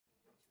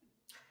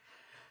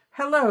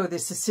Hello,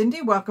 this is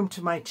Cindy. Welcome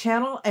to my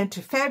channel and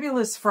to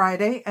Fabulous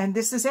Friday. And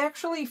this is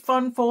actually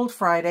Fun Fold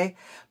Friday,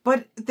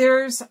 but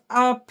there's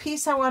a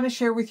piece I want to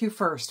share with you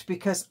first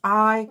because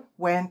I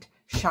went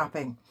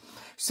shopping.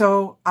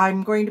 So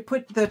I'm going to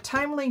put the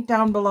time link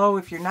down below.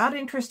 If you're not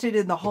interested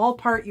in the haul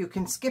part, you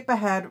can skip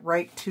ahead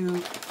right to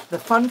the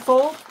Fun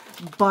Fold.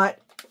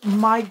 But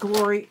my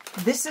glory,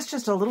 this is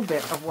just a little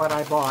bit of what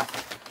I bought.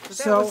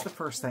 So that was the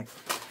first thing.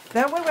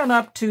 Then we went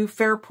up to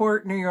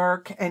Fairport, New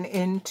York, and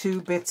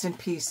into Bits and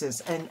Pieces.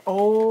 And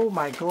oh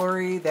my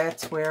glory,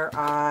 that's where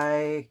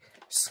I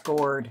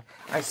scored.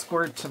 I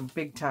scored some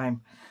big time.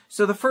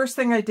 So the first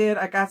thing I did,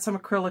 I got some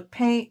acrylic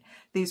paint.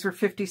 These were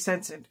 50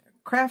 cents at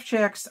Craft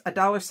Shacks,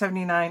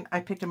 $1.79. I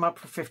picked them up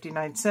for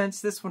 59 cents.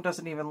 This one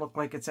doesn't even look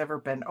like it's ever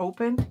been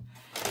opened.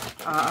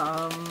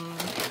 Let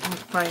me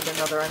find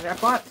another. I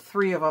bought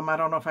 3 of them. I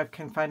don't know if I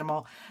can find them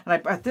all. And I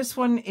bought this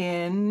one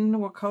in,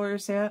 what color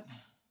is that?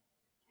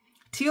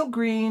 Teal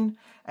green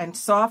and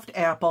soft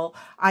apple.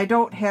 I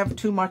don't have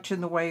too much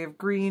in the way of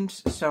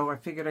greens, so I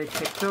figured I'd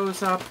pick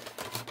those up.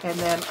 And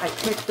then I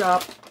picked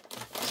up,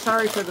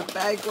 sorry for the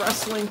bag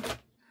rustling,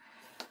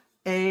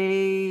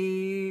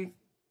 a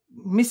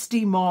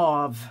misty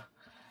mauve,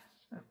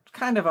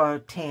 kind of a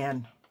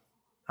tan.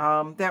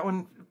 That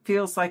one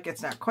feels like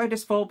it's not quite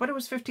as full, but it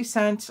was 50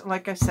 cents.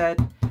 Like I said,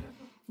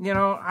 you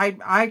know, I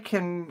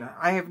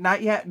have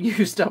not yet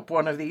used up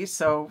one of these,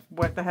 so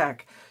what the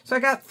heck. So I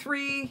got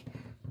 3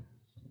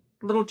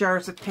 little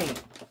jars of paint.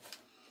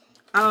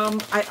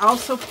 I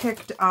also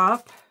picked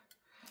up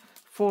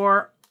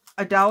for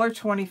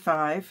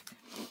 $1.25.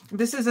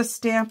 This is a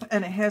stamp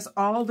and it has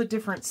all the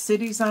different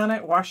cities on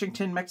it.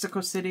 Washington,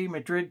 Mexico City,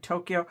 Madrid,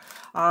 Tokyo.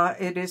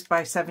 It is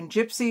by 7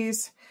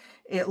 Gypsies.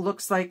 It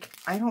looks like,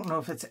 I don't know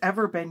if it's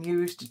ever been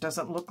used. It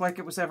doesn't look like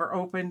it was ever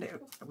opened.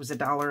 It was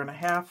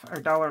 $1.50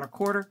 or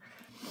 $1.25.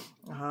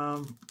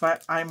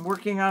 But I'm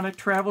working on a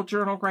travel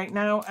journal right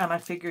now, and I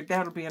figured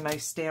that'll be a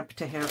nice stamp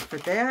to have for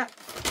that.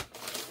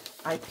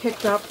 I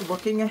picked up,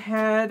 looking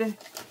ahead,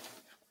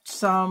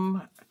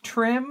 some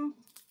trim.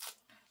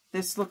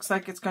 This looks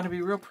like it's going to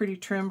be real pretty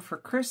trim for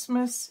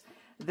Christmas.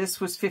 This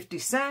was 50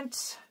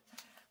 cents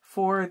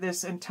for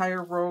this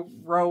entire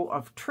row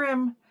of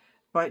trim,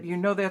 but you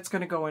know that's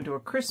going to go into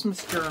a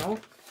Christmas journal.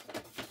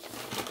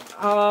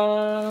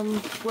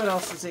 What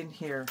else is in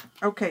here?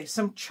 Okay,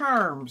 some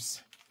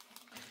charms.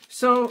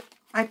 So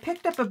I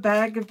picked up a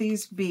bag of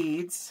these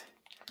beads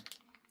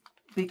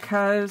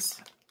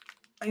because,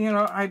 you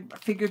know, I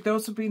figured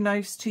those would be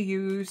nice to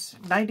use.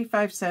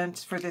 95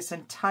 cents for this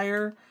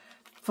entire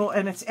full,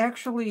 and it's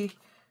actually,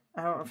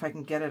 I don't know if I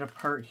can get it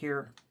apart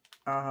here.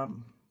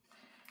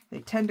 They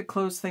tend to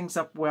close things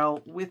up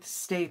well with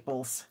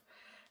staples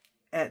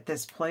at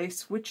this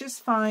place, which is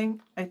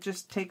fine. It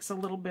just takes a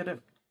little bit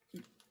of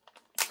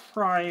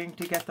trying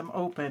to get them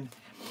open.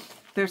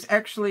 There's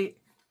actually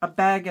a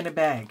bag in a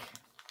bag.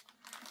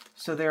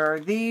 So there are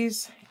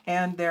these,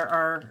 and there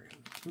are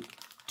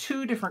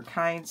 2 different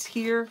kinds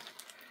here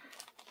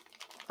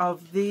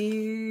of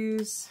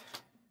these.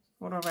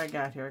 What have I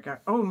got here? I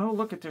got, oh no,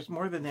 look, there's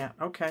more than that.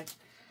 Okay.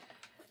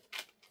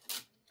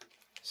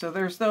 So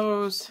there's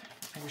those.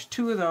 There's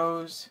 2 of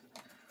those.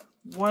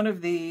 1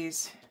 of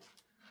these.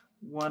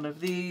 1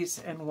 of these,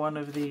 and 1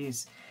 of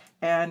these.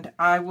 And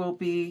I will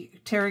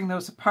be tearing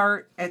those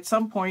apart at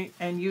some point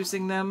and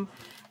using them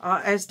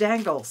as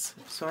dangles.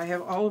 So I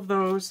have all of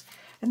those.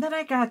 And then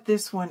I got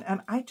this one,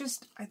 and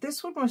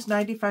this one was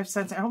 95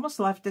 cents. I almost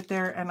left it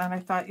there, and then I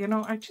thought, you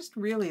know, I just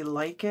really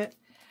like it.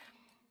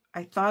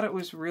 I thought it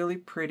was really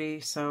pretty,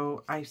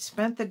 so I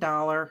spent the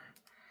 $1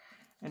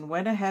 and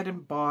went ahead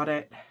and bought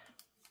it.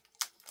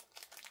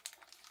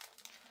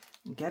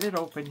 Get it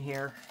open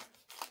here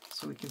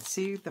so we can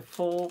see the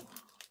full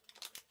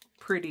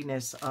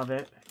prettiness of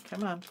it.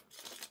 Come on.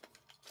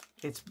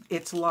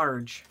 It's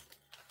large.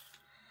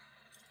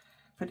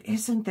 But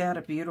isn't that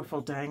a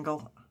beautiful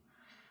dangle?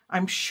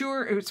 I'm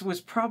sure it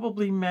was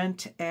probably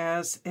meant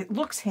as, it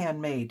looks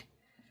handmade,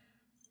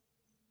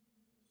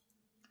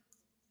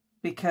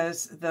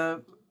 because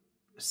the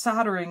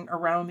soldering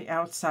around the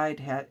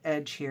outside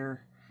edge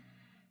here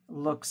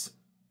looks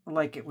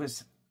like it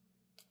was,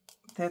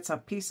 that's a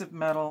piece of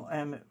metal,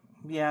 and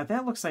yeah,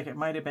 that looks like it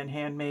might have been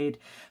handmade,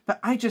 but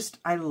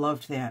I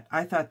loved that.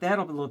 I thought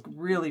that'll look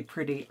really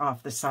pretty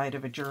off the side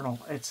of a journal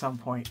at some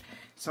point.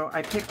 So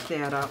I picked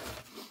that up.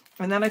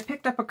 And then I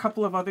picked up a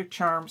couple of other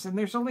charms, and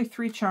there's only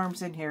 3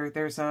 charms in here.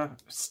 There's a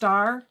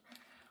star,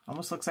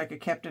 almost looks like a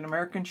Captain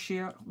American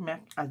shield,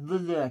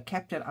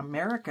 Captain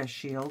America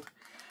shield.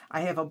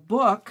 I have a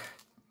book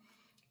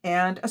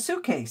and a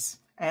suitcase.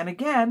 And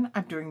again,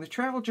 I'm doing the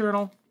travel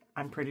journal.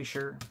 I'm pretty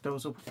sure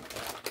those will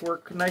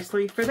work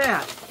nicely for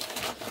that.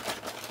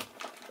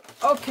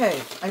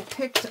 Okay, I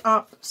picked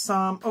up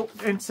some, oh,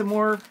 and some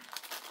more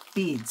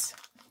beads.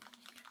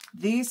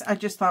 These I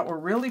just thought were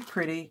really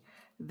pretty.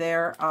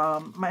 They're,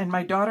 and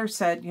my daughter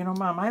said, you know,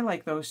 Mom, I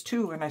like those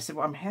too. And I said,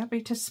 well, I'm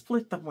happy to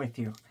split them with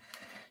you.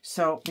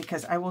 So,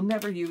 because I will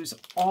never use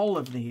all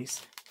of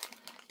these.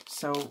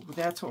 So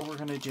that's what we're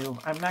going to do.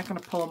 I'm not going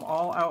to pull them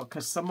all out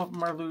because some of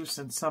them are loose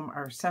and some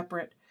are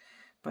separate.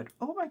 But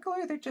oh my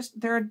God,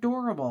 they're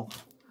adorable.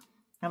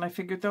 And I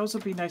figured those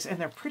would be nice, and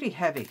they're pretty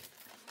heavy.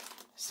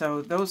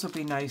 So those will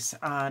be nice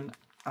on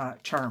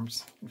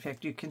charms. In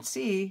fact, you can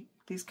see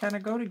these kind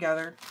of go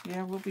together.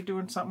 Yeah, we'll be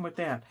doing something with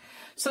that.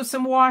 So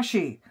some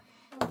washi.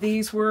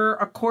 These were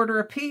 $1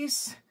 a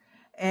piece.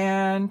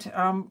 And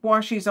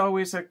washi is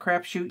always a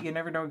crapshoot. You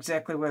never know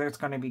exactly whether it's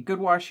going to be good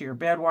washi or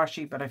bad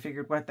washi, but I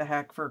figured what the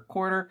heck, for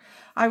 $1,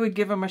 I would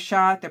give them a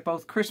shot. They're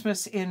both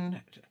Christmas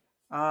in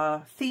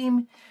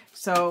theme,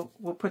 so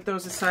we'll put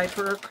those aside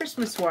for our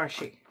Christmas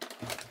washi.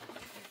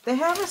 They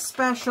have a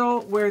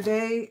special where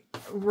they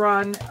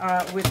run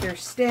with their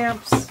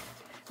stamps,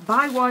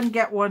 buy one,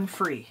 get one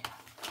free.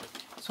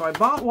 So I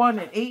bought one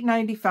at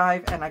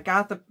 $8.95, and I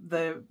got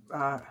the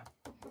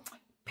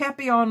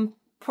Papillon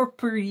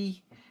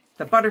Pourpre,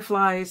 the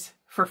butterflies,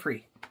 for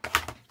free.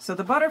 So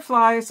the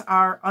butterflies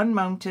are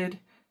unmounted.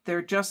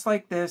 They're just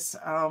like this.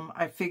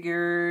 I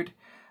figured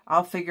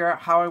I'll figure out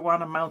how I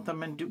want to mount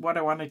them and do what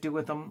I want to do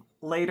with them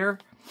later.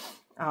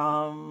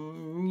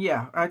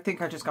 Yeah, I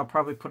think I just gonna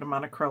probably put them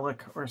on acrylic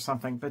or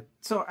something. But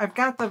so I've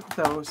got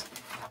those.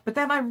 But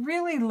then I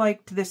really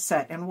liked this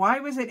set. And why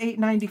was it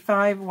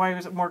 $8.95? Why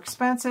was it more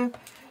expensive?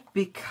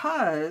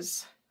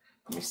 Because,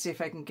 let me see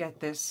if I can get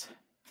this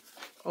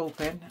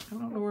open. I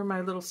don't know where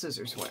my little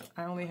scissors went.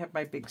 I only have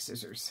my big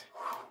scissors.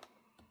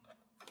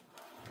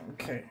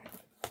 Okay,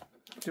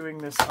 doing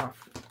this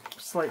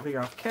slightly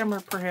off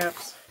camera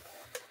perhaps.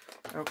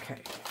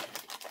 Okay,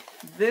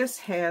 this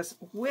has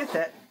with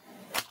it,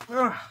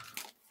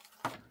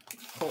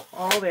 pull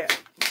all that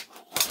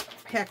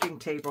packing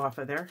tape off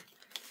of there.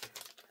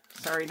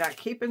 Sorry, not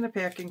keeping the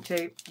packing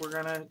tape. We're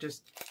gonna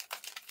just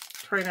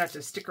try not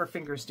to stick our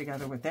fingers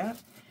together with that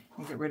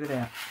and get rid of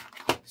that.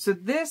 So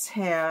this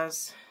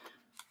has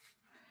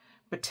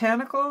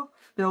Botanical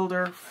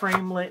Builder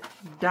Framelit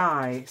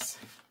dies.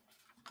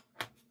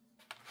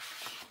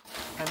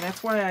 And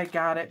that's why I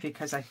got it,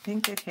 because I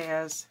think it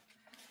has,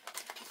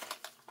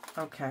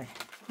 okay.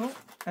 Oh,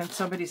 and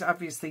somebody's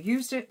obviously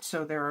used it,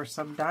 so there are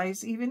some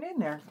dies even in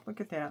there. Look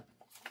at that.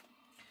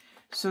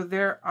 So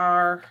there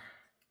are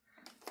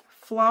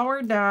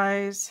flower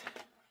dies.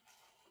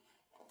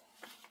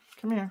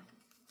 Come here.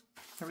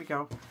 There we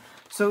go.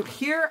 So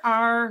here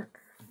are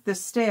the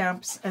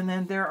stamps, and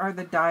then there are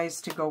the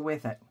dies to go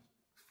with it.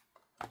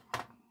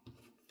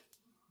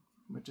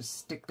 We'll just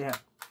stick that.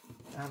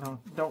 I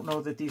don't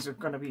know that these are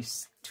going to be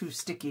too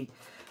sticky,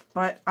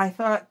 but I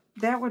thought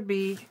that would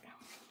be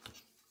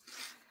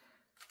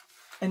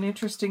an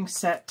interesting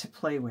set to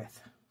play with.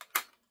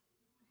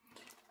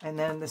 And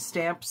then the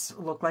stamps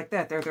look like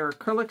that. They're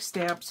acrylic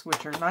stamps,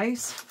 which are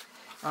nice.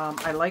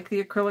 I like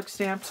the acrylic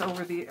stamps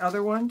over the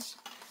other ones,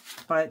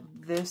 but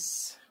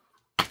this,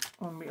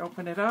 when we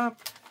open it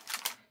up,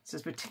 it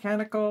says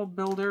Botanical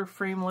Builder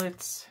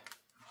Framelits.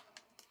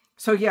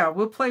 So yeah,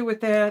 we'll play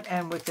with that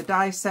and with the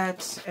die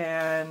sets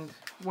and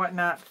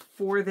whatnot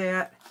for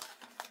that.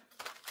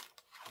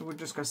 We're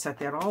just going to set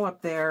that all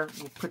up there.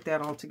 We'll put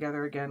that all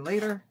together again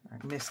later.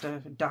 I missed a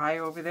die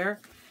over there.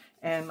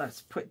 And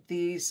let's put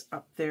these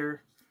up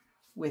there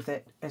with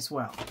it as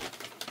well.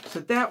 So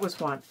that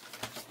was one.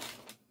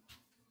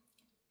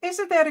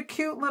 Isn't that a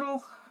cute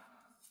little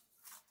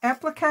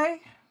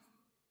applique?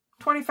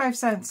 25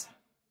 cents.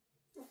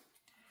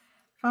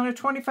 Found a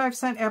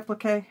 25-cent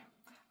applique.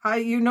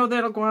 You know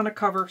that'll go on a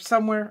cover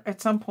somewhere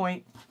at some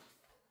point.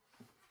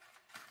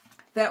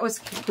 That was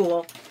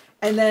cool.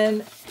 And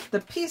then the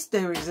piece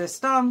de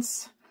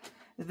resistance.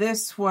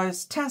 This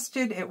was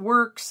tested. It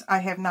works. I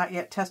have not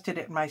yet tested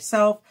it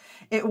myself.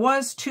 It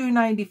was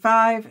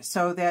 $2.95,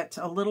 so that's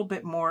a little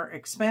bit more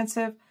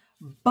expensive.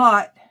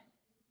 But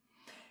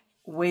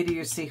wait till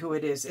you see who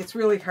it is. It's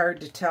really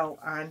hard to tell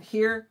on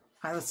here.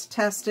 Let's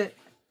test it.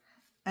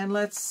 And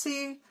let's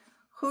see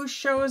who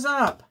shows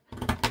up.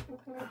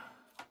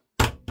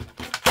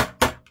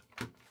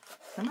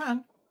 Come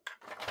on.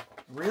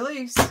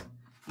 Release.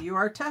 You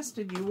are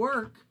tested. You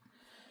work.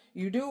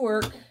 You do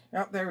work.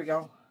 Oh, there we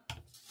go.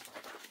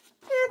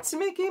 It's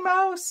Mickey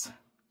Mouse.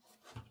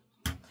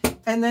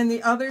 And then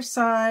the other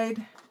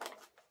side.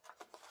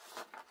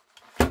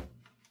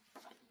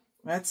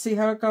 Let's see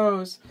how it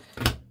goes.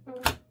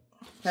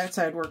 That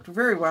side worked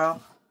very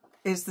well.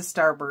 Is the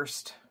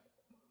Starburst.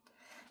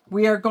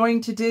 We are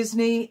going to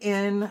Disney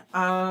in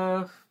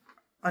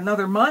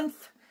another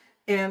month.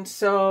 And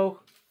so,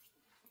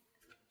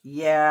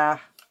 yeah,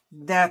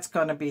 that's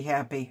going to be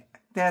happy.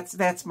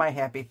 That's my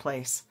happy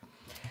place.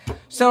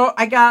 So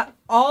I got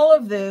all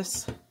of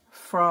this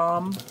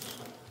from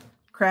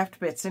Craft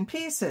Bits and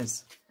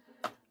Pieces.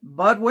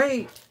 But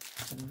wait,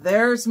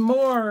 there's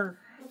more.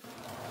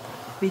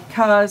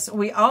 Because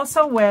we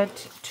also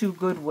went to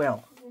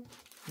Goodwill.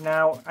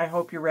 Now, I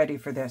hope you're ready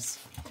for this.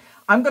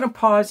 I'm going to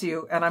pause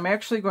you, and I'm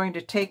actually going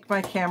to take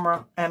my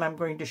camera, and I'm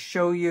going to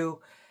show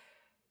you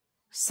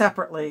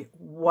separately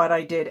what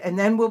I did. And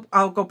then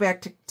I'll go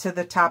back to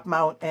the top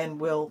mount,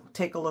 and we'll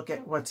take a look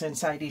at what's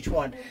inside each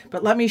one.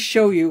 But let me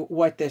show you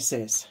what this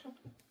is.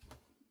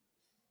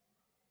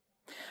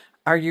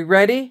 Are you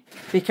ready?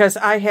 Because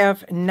I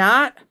have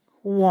not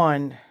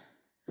one,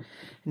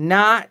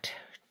 not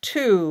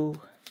 2,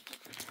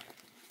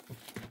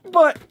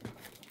 but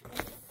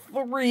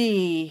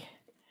 3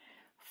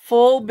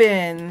 full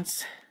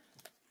bins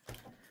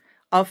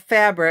of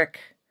fabric,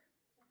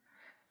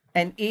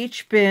 and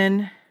each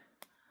bin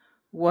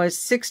was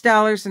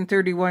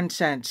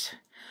 $6.31.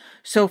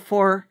 So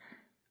for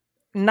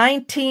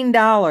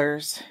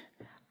 $19,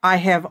 I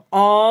have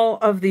all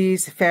of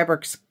these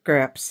fabric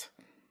scraps.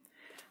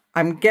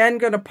 I'm again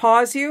going to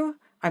pause you.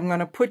 I'm going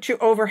to put you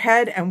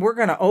overhead, and we're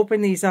going to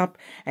open these up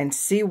and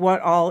see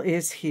what all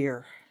is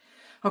here.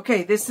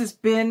 Okay, this is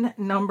bin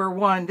number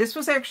 1. This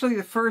was actually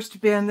the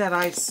first bin that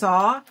I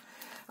saw.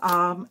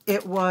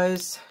 It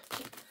was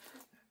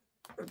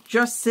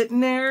just sitting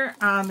there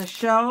on the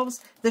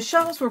shelves. The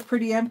shelves were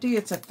pretty empty.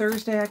 It's a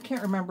Thursday. I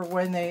can't remember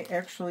when they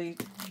actually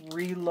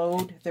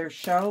reload their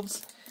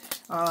shelves.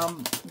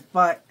 And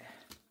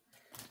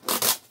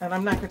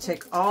I'm not going to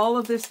take all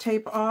of this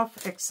tape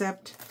off,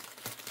 except,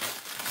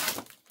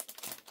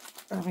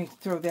 let me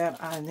throw that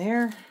on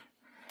there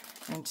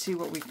and see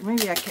what we,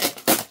 maybe I can,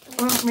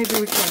 well, maybe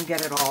we can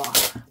get it all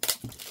off.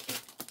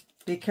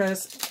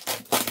 Because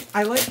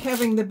I like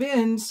having the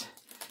bins,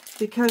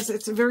 because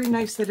it's very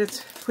nice that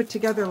it's put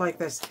together like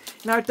this.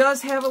 Now it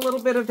does have a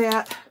little bit of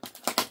that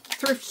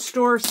thrift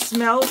store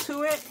smell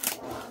to it,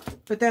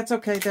 but that's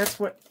okay. That's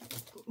what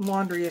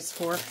laundry is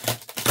for.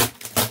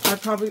 I'll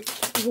probably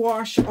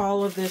wash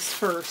all of this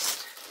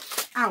first.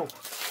 Ow,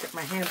 get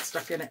my hand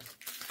stuck in it.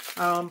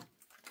 Throw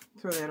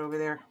that over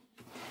there.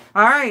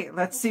 All right,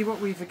 let's see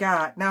what we've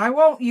got. Now I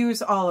won't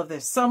use all of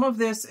this. Some of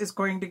this is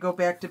going to go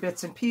back to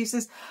bits and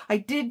pieces. I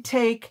did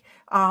take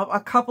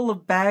a couple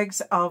of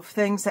bags of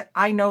things that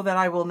I know that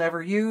I will never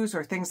use,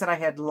 or things that I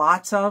had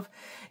lots of,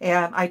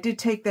 and I did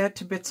take that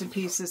to bits and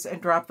pieces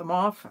and drop them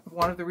off.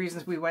 One of the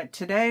reasons we went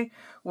today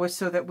was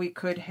so that we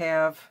could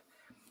have,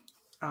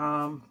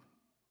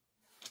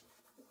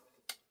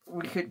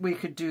 we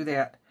could do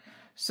that.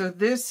 So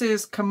this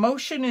is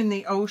Commotion in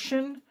the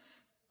Ocean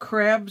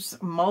Crabs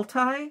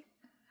Multi.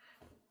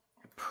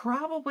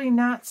 Probably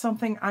not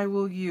something I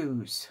will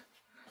use.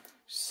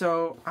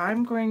 So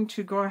I'm going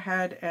to go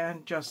ahead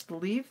and just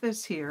leave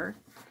this here.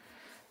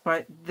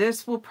 But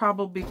this will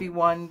probably be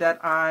one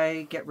that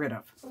I get rid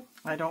of.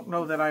 I don't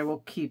know that I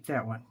will keep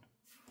that one.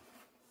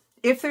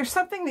 If there's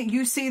something that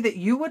you see that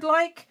you would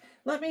like,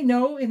 let me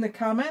know in the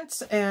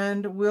comments,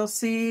 and we'll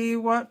see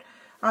what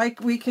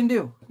we can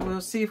do.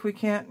 We'll see if we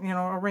can't,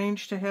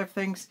 arrange to have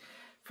things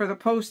for the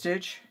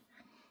postage.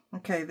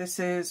 Okay, this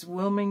is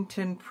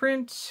Wilmington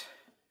Print.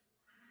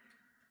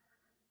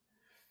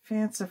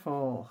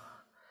 Fanciful.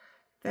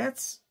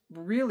 That's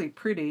really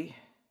pretty.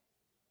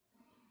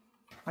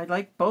 I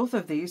like both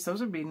of these. Those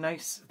would be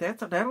nice.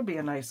 That'll be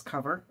a nice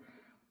cover.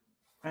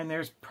 And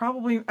there's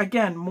probably,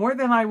 again, more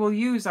than I will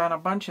use on a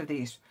bunch of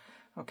these.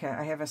 Okay,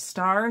 I have a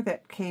star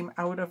that came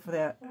out of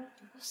that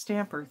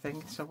stamper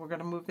thing, so we're going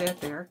to move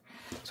that there.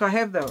 So I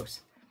have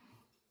those.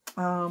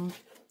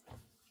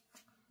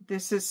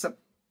 This is some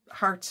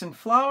hearts and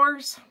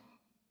flowers.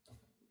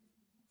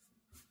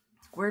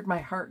 Where'd my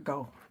heart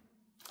go?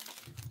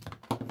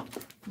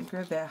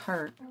 Grab that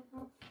heart.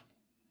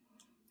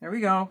 There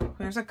we go.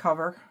 There's a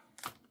cover.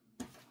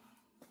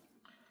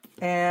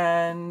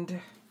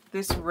 And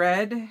this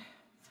red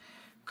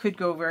could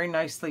go very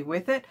nicely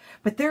with it.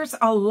 But there's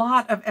a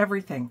lot of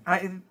everything.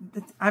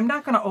 I'm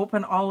not going to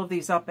open all of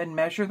these up and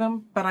measure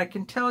them, but I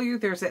can tell you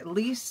there's at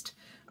least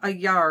a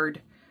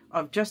yard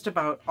of just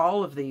about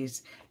all of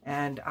these.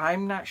 And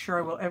I'm not sure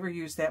I will ever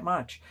use that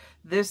much.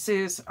 This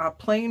is a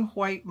plain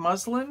white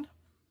muslin.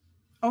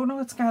 Oh no,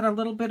 it's got a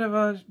little bit of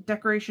a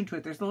decoration to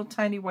it. There's little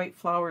tiny white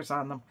flowers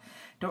on them.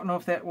 Don't know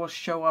if that will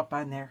show up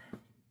on there.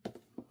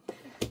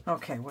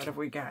 Okay, what have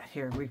we got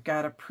here? We've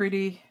got a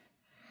pretty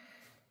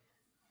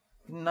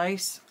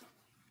nice,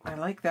 I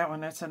like that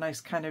one. That's a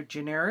nice kind of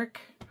generic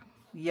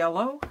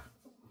yellow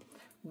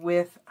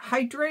with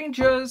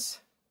hydrangeas.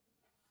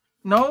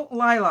 No,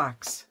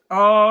 lilacs.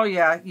 Oh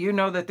yeah, you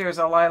know that there's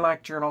a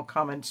lilac journal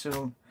coming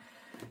soon.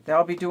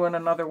 They'll be doing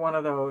another one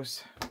of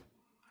those.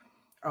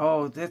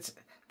 Oh,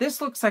 this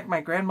looks like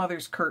my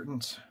grandmother's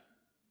curtains.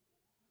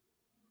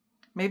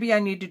 Maybe I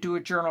need to do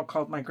a journal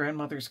called My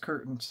Grandmother's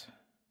Curtains.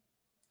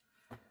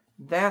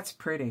 That's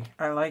pretty.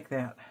 I like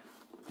that.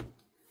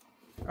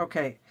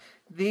 Okay,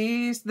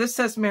 this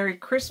says Merry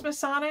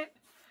Christmas on it,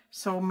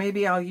 so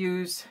maybe I'll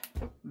use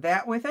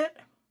that with it.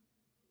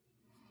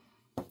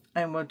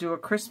 And we'll do a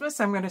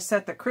Christmas. I'm going to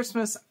set the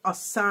Christmas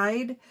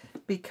aside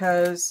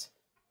because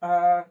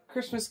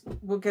Christmas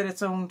will get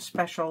its own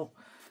special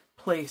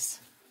place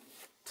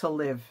to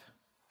live.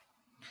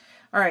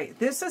 All right,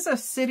 this is a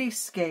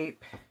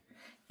cityscape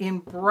in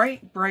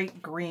bright,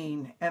 bright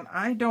green. And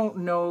I don't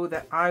know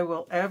that I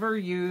will ever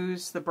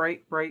use the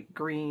bright, bright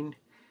green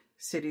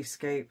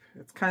cityscape.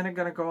 It's kind of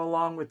going to go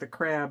along with the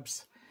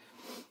crabs.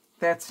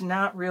 That's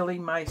not really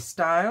my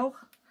style.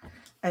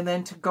 And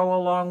then to go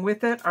along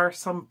with it are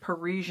some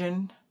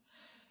Parisian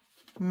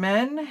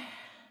men.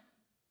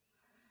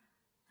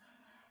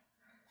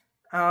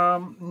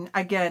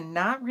 Again,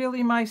 not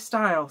really my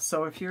style.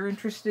 So if you're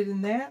interested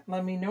in that,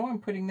 let me know. I'm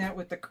putting that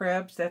with the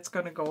crabs. That's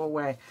going to go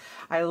away.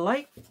 I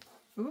like,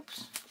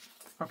 oops.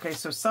 Okay,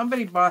 so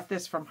somebody bought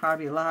this from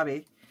Hobby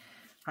Lobby.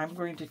 I'm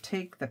going to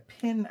take the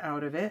pin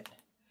out of it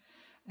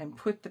and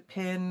put the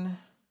pin,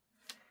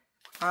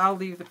 I'll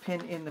leave the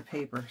pin in the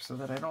paper so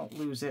that I don't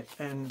lose it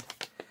and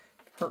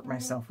hurt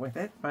myself with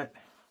it. But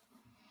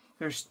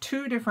there's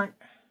two different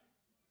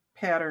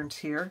patterns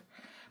here,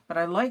 but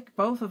I like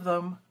both of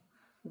them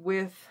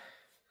with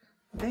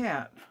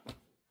that.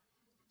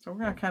 So we're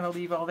going to kind of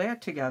leave all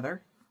that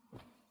together.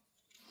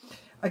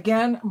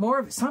 Again, more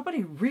of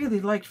somebody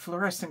really liked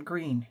fluorescent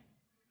green,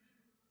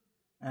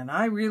 and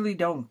I really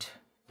don't.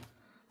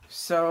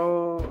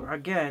 So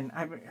again,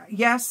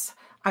 yes,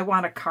 I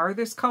want to car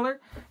this color.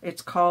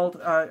 It's called,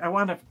 I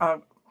want a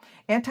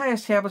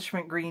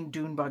anti-establishment green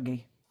dune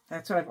buggy.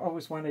 That's what I've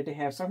always wanted to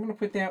have. So I'm going to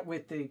put that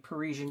with the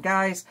Parisian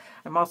Guys.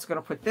 I'm also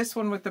going to put this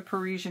one with the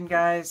Parisian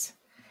Guys.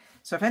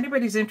 So if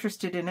anybody's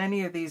interested in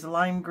any of these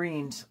lime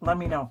greens, let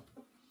me know,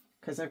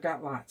 because I've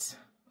got lots.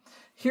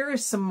 Here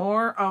is some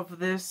more of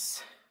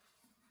this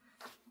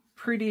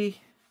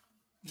pretty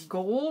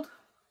gold.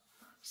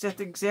 Is that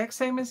the exact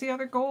same as the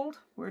other gold?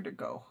 Where'd it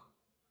go?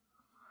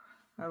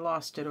 I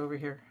lost it over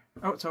here.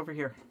 Oh, it's over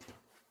here.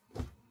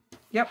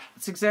 Yep,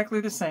 it's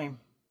exactly the same.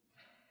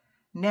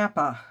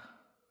 Napa.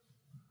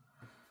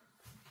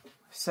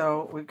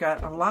 So we've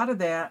got a lot of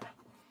that.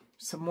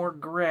 Some more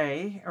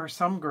gray, or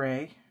some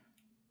gray.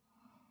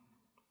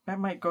 That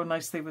might go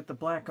nicely with the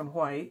black and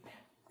white.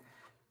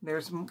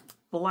 There's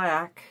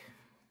black.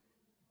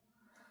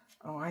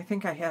 Oh, I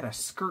think I had a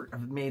skirt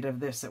made of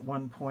this at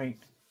one point.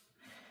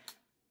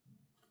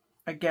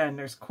 Again,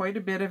 there's quite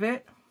a bit of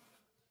it.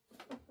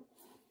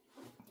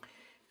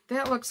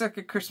 That looks like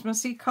a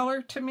Christmassy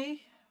color to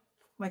me,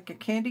 like a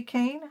candy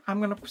cane.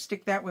 I'm going to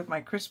stick that with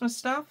my Christmas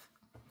stuff.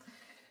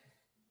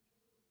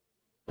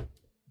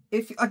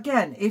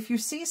 If you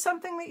see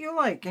something that you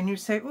like and you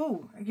say,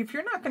 ooh, if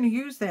you're not going to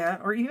use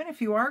that, or even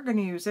if you are going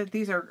to use it,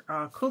 these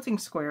are quilting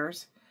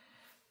squares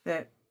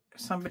that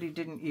somebody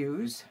didn't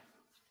use.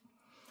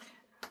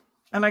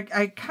 And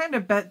I kind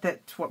of bet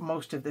that's what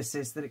most of this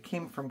is, that it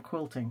came from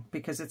quilting,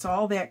 because it's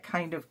all that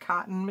kind of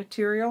cotton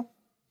material.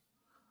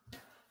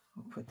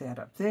 I'll put that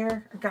up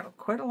there. I got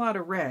quite a lot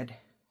of red.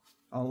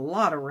 A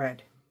lot of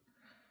red.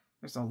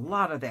 There's a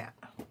lot of that.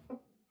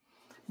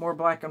 More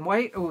black and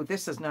white. Oh,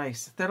 this is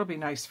nice. That'll be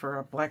nice for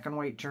a black and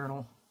white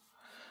journal.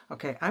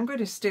 Okay, I'm going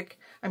to stick,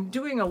 I'm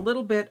doing a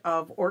little bit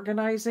of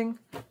organizing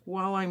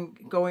while I'm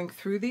going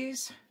through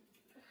these.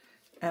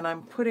 And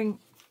I'm putting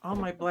all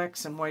my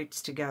blacks and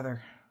whites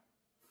together.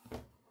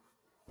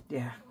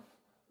 Yeah,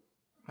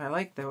 I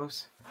like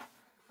those.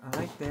 I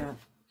like that.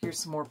 Here's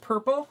some more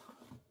purple.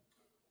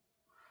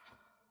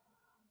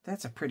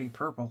 That's a pretty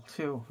purple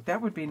too.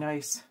 That would be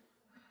nice.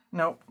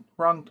 Nope,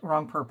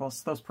 wrong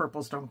purples. Those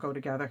purples don't go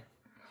together.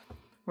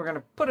 We're going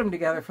to put them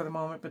together for the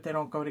moment, but they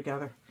don't go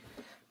together.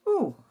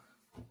 Ooh,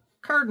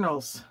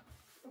 cardinals.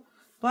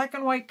 Black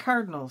and white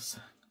cardinals.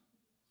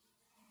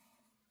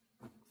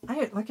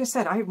 Like I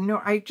said,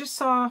 I just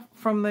saw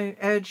from the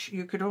edge,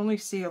 you could only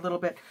see a little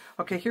bit.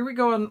 Okay, here we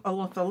go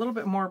with a little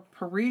bit more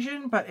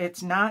Parisian, but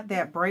it's not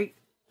that bright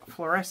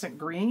fluorescent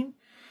green.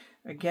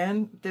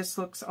 Again, this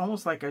looks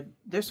almost like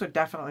this would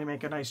definitely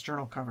make a nice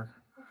journal cover.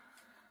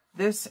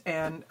 This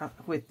and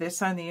with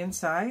this on the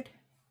inside.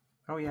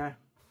 Oh yeah.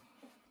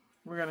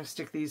 We're going to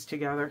stick these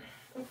together.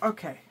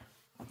 Okay.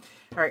 All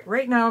right,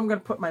 right now I'm going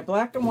to put my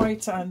black and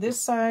whites on this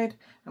side.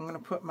 I'm going to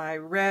put my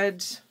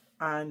reds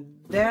on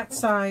that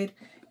side.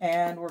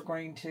 And we're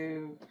going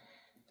to,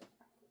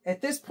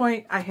 at this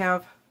point, I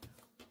have,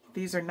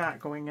 these are not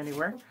going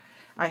anywhere.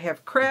 I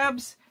have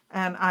crabs,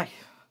 and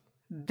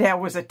that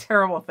was a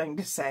terrible thing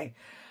to say.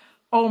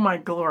 Oh my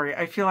glory.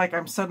 I feel like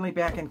I'm suddenly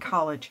back in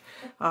college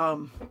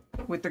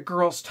with the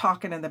girls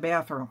talking in the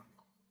bathroom.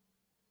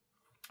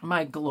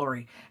 My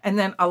glory. And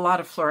then a lot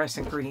of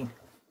fluorescent green.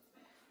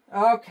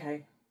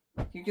 Okay.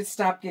 You can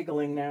stop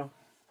giggling now.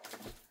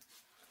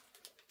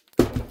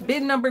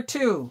 Bin number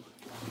 2.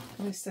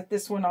 Let me set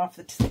this one off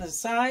to the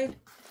side.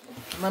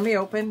 Let me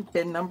open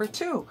bin number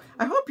 2.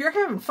 I hope you're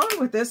having fun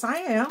with this. I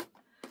am.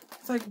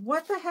 It's like,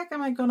 what the heck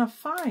am I going to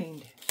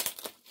find?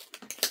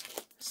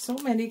 So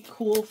many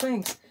cool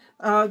things.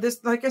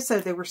 This, like I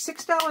said, they were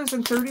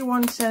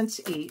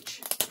 $6.31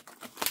 each.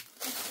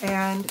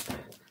 And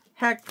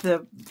heck,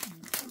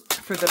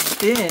 for the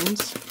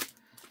bins,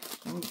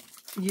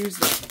 use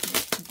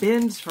the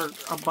bins for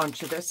a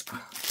bunch of this.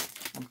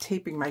 I'm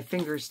taping my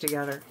fingers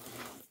together.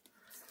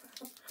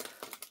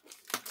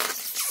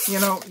 You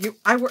know,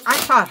 I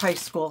taught high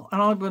school,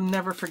 and I will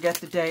never forget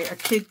the day a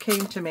kid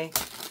came to me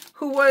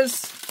who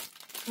was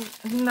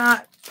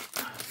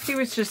he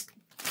was just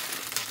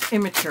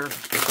immature.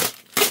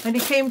 And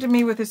he came to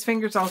me with his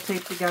fingers all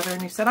taped together,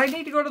 and he said, I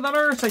need to go to the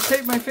nurse. I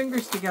taped my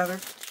fingers together.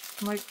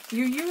 I'm like,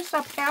 you used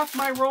up half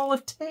my roll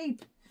of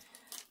tape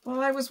while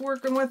I was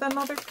working with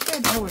another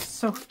kid. I was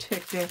so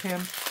ticked at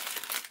him.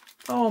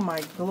 Oh,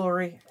 my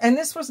glory. And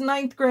this was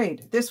 9th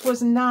grade. This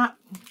was not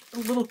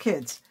little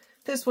kids.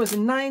 This was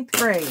ninth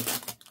grade.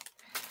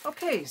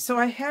 Okay, so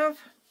I have,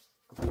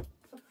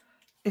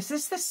 is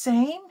this the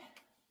same?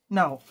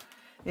 No,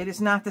 it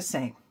is not the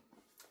same.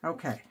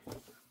 Okay.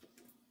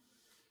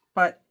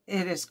 But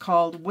it is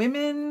called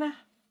Women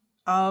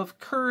of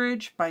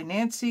Courage by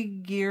Nancy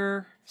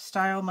Gear,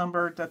 style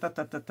number,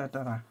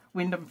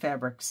 Wyndham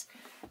Fabrics.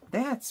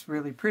 That's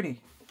really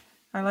pretty.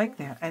 I like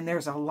that. And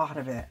there's a lot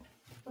of it.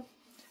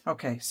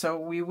 Okay, so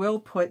we will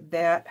put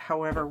that,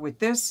 however, with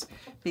this,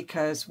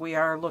 because we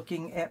are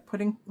looking at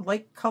putting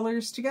light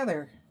colors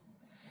together.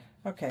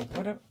 Okay,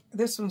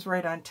 this one's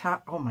right on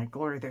top. Oh my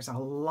glory, there's a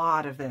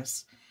lot of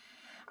this.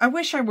 I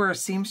wish I were a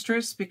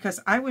seamstress, because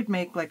I would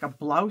make like a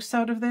blouse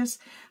out of this.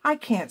 I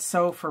can't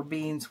sew for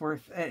beans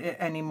worth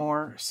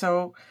anymore.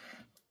 So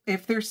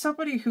if there's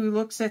somebody who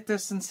looks at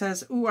this and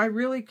says, ooh, I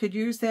really could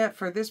use that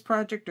for this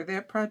project or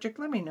that project,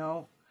 let me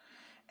know.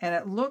 And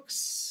it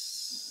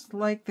looks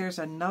like there's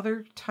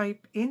another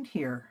type in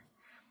here.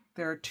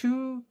 There are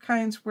two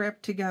kinds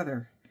wrapped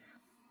together.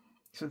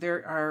 So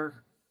there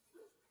are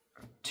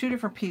two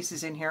different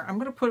pieces in here. I'm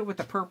going to put it with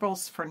the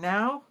purples for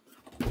now.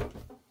 I'm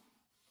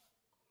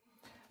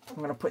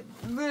going to put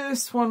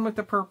this one with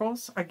the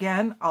purples.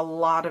 Again, a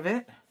lot of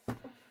it.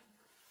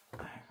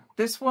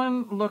 This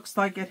one looks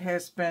like it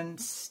has been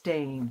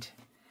stained.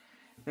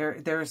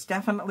 There's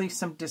definitely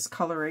some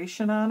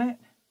discoloration on it.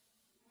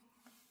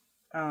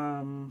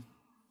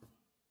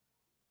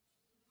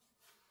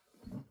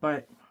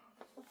 But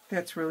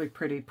that's really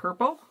pretty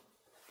purple.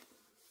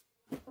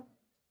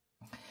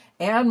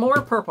 And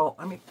more purple.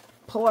 Let me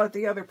pull out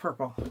the other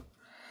purple.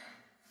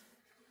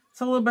 It's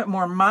a little bit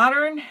more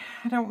modern.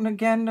 I don't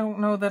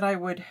know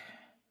that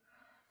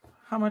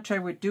how much I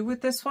would do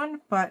with this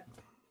one, but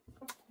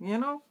you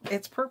know,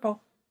 it's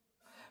purple.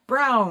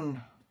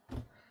 Brown.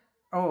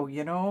 Oh,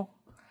 you know,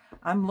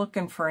 I'm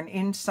looking for an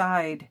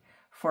inside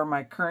for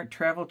my current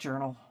travel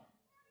journal.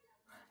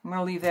 I'm going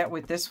to leave that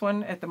with this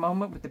one at the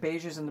moment with the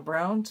beiges and the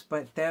browns,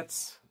 but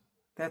that's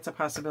a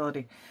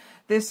possibility.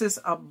 This is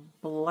a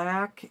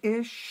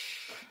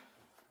blackish,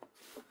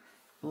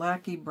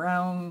 blacky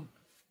brown.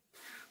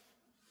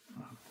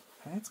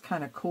 That's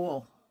kind of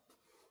cool.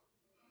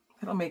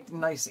 It'll make a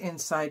nice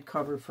inside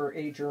cover for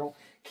a journal.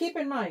 Keep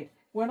in mind,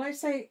 when I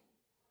say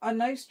a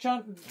nice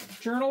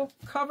journal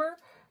cover,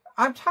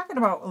 I'm talking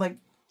about like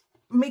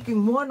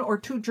making 1 or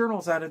 2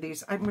 journals out of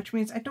these, which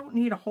means I don't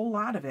need a whole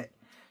lot of it.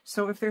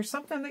 So if there's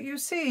something that you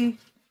see,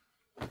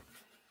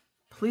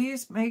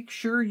 please make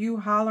sure you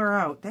holler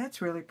out.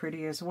 That's really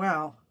pretty as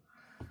well.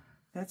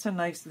 That's a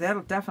nice,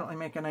 that'll definitely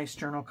make a nice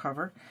journal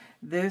cover.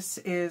 This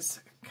is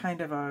kind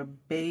of a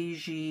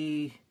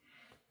beigey,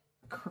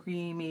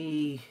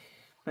 creamy,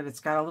 but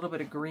it's got a little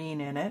bit of green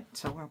in it.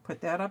 So I'm going to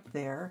put that up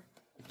there.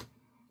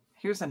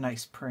 Here's a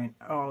nice print.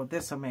 Oh,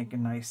 this will make a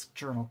nice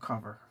journal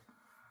cover.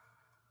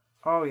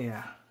 Oh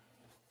yeah.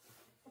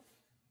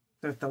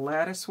 With the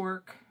lattice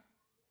work.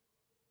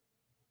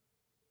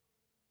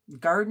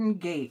 Garden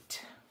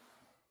Gate.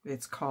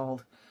 It's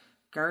called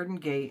Garden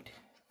Gate.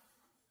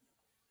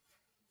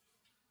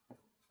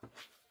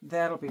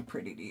 That'll be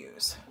pretty to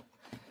use.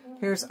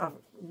 Here's a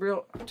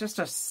real,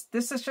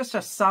 this is just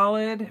a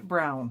solid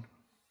brown,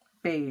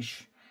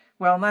 beige.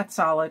 Well, not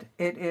solid.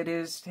 It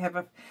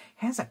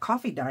has a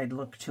coffee dyed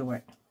look to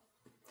it.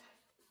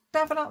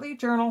 Definitely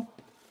journal.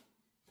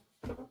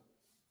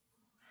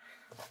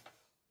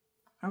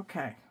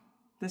 Okay.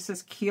 This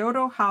is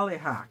Kyoto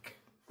Hollyhock.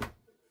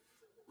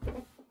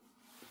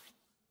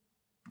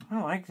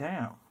 I like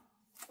that.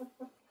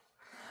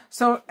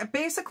 So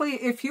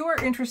basically, if you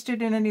are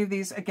interested in any of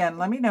these, again,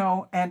 let me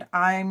know. And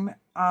I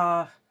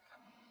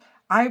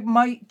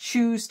might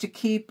choose to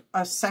keep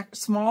a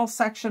small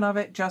section of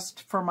it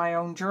just for my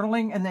own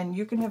journaling, and then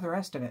you can have the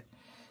rest of it.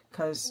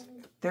 Because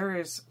there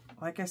is,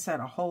 like I said,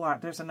 a whole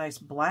lot. There's a nice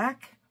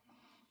black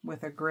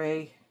with a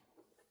gray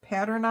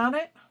pattern on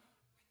it.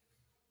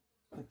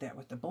 Put that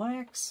with the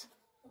blacks.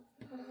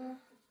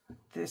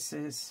 This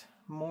is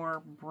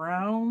more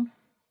brown.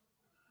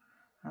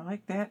 I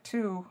like that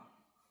too.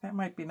 That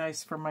might be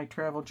nice for my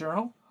travel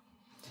journal.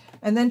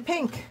 And then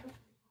pink.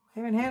 I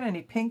haven't had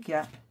any pink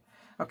yet.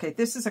 Okay,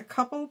 this is a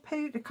couple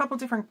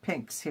different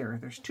pinks here.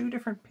 There's 2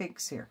 different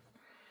pinks here.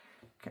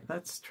 Okay,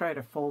 let's try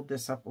to fold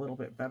this up a little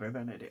bit better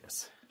than it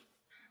is.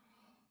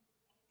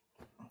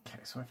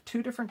 Okay, so I have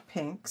 2 different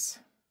pinks.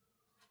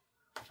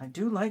 I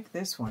do like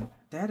this one.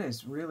 That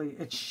is really,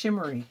 it's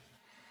shimmery.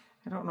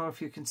 I don't know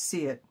if you can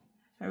see it.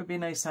 That would be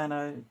nice on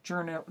a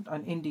journal,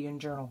 an Indian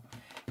journal.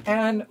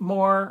 And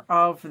more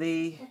of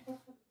the,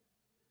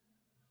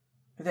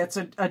 that's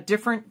a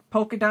different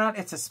polka dot.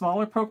 It's a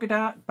smaller polka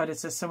dot, but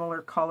it's a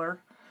similar color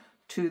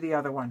to the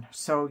other one.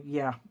 So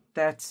yeah,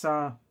 that's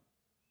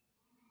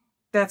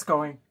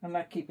going. I'm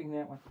not keeping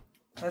that one.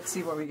 Let's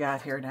see what we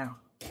got here now.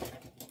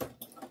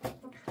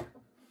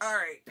 All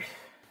right.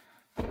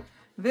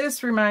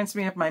 This reminds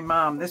me of my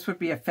mom. This would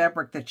be a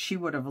fabric that she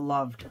would have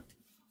loved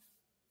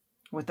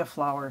with the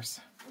flowers.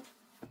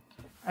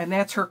 And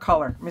that's her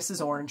color,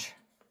 Mrs. Orange.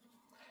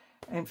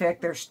 In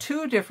fact, there's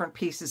 2 different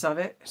pieces of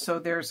it, so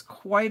there's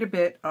quite a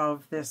bit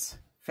of this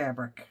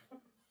fabric.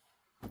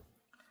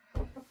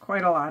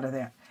 quite a lot of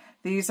that.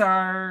 These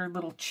are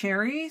little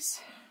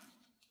cherries.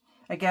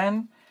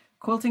 Again,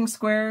 quilting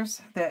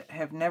squares that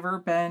have never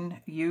been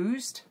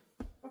used.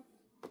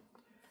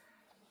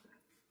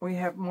 We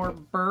have more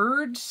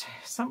birds.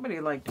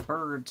 Somebody liked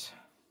birds.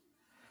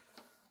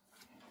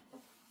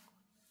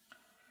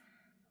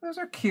 Those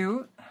are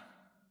cute.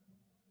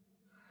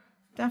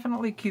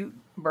 Definitely cute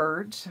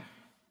birds.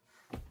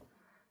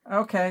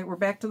 Okay, we're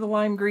back to the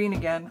lime green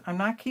again. I'm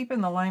not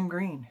keeping the lime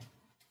green.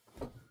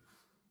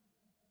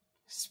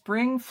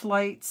 Spring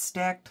Flight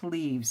Stacked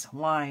Leaves,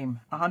 lime,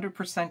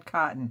 100%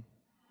 cotton.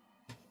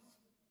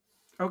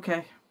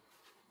 Okay.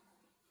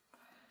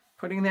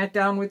 Putting that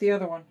down with the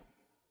other one.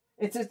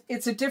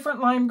 It's a different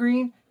lime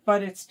green,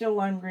 but it's still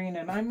lime green,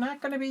 and I'm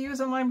not going to be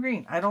using lime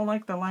green. I don't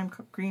like the lime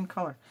green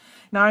color.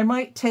 Now, I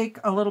might take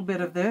a little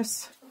bit of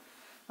this,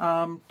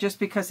 just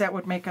because that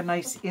would make a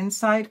nice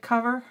inside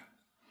cover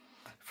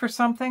for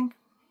something.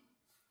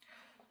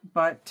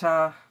 But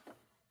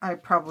I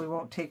probably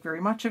won't take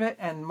very much of it,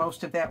 and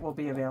most of that will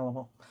be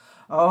available.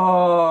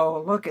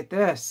 Oh, look at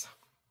this.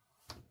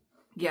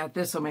 Yeah,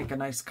 this will make a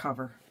nice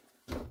cover.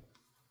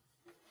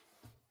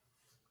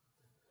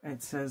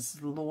 It says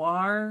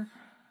Loire.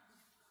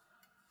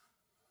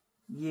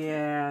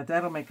 Yeah,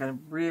 that'll make a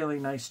really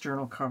nice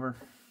journal cover.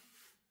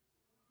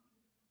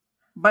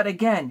 But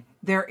again,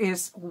 there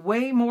is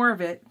way more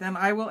of it than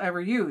I will ever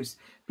use,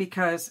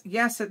 because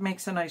yes, it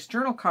makes a nice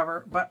journal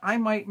cover, but I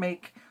might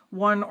make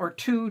 1 or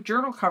 2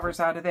 journal covers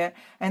out of that,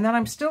 and then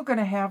I'm still going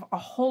to have a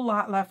whole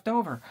lot left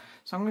over.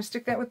 So I'm going to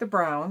stick that with the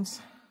browns.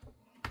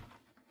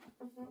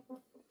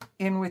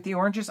 In with the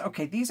oranges.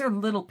 Okay, these are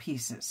little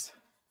pieces.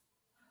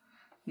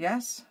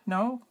 Yes?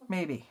 No?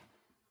 Maybe.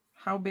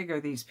 How big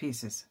are these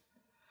pieces?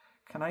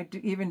 Can I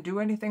even do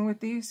anything with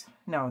these?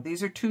 No,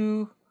 these are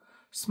too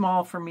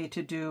small for me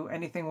to do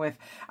anything with.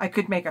 I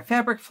could make a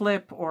fabric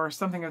flip or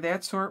something of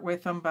that sort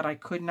with them, but I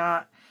could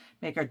not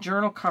make a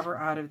journal cover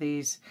out of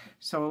these.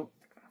 So,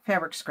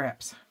 fabric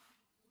scraps.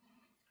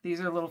 These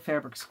are little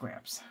fabric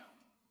scraps.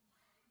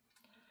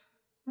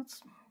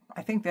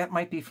 I think that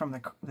might be from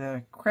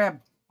the crab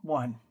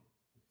one.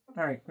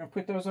 All right, I'm going to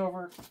put those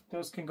over.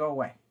 Those can go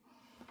away,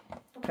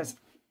 because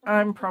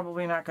I'm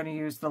probably not going to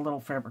use the little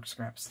fabric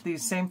scraps.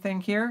 These same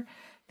thing here.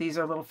 These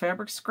are little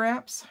fabric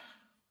scraps.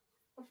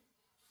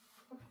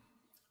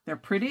 They're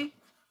pretty.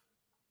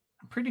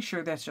 I'm pretty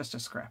sure that's just a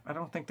scrap. I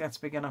don't think that's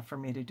big enough for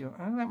me to do.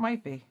 Oh, that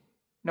might be.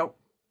 Nope.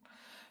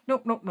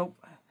 Nope, nope, nope.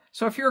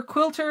 So if you're a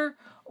quilter,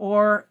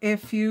 or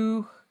if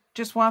you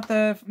just want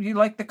you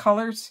like the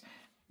colors,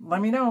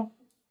 let me know.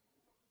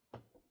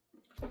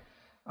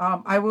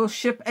 I will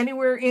ship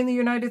anywhere in the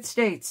United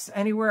States.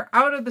 Anywhere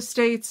out of the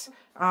States,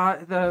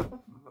 the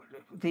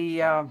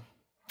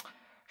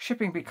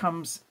shipping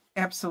becomes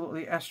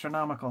absolutely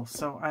astronomical.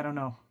 So I don't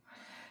know.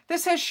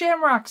 This has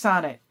shamrocks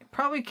on it.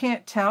 Probably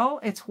can't tell.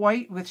 It's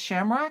white with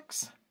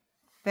shamrocks.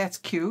 That's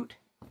cute.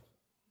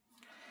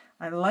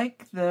 I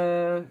like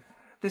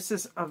this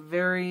is a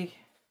very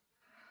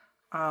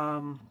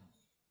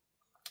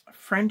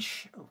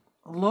French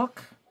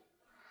look.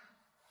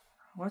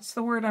 What's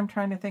the word I'm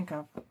trying to think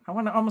of? I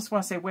almost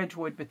want to say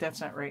Wedgwood, but that's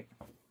not right.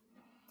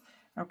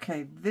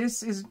 Okay,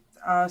 this is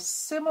a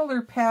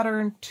similar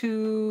pattern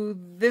to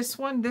this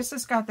one. This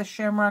has got the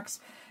shamrocks.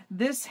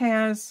 This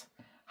has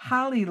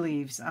holly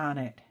leaves on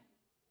it.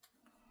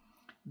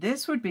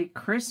 This would be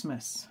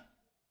Christmas.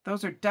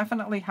 Those are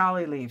definitely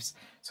holly leaves.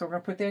 So we're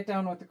going to put that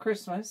down with the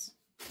Christmas.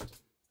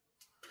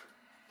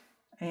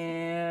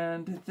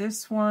 And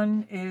this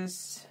one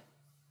is,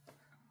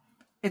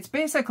 it's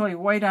basically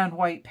white on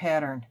white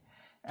pattern.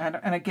 And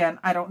again,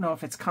 I don't know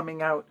if it's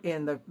coming out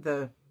in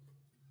the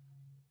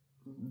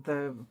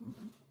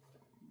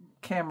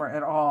camera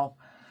at all,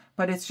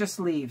 but it's just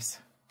leaves.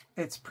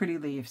 It's pretty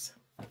leaves.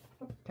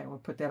 Okay, we'll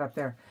put that up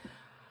there.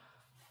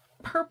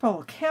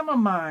 Purple,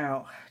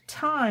 chamomile,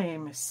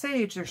 thyme,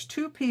 sage. There's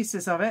 2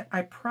 pieces of it.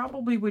 I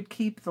probably would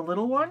keep the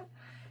little one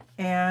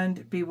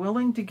and be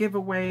willing to give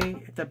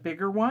away the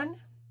bigger one.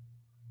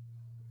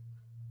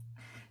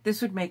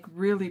 This would make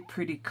really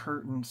pretty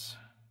curtains.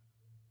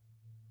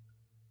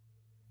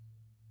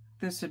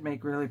 This would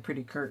make really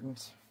pretty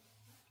curtains.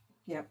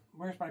 Yep,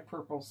 where's my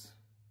purples?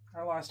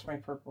 I lost my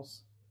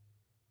purples.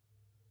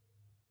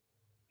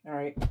 All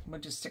right, we'll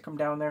just stick them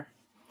down there.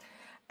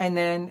 And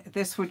then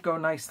this would go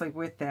nicely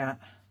with that.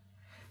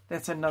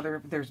 That's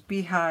another, there's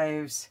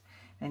beehives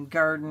and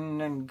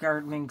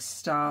gardening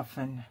stuff,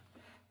 and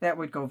that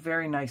would go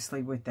very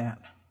nicely with that.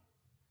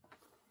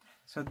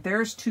 So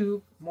there's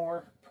 2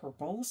 more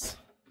purples.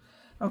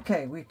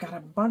 Okay, we've got a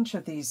bunch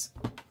of these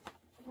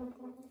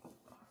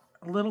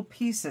little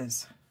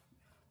pieces.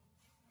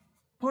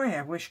 Boy,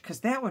 I wish,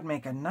 because that would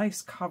make a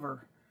nice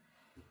cover.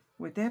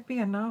 Would that be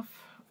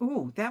enough?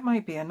 Ooh, that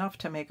might be enough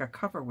to make a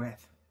cover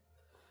with.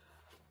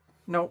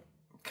 Nope,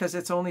 because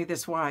it's only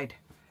this wide.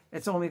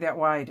 It's only that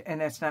wide, and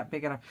that's not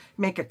big enough.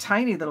 Make a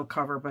tiny little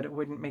cover, but it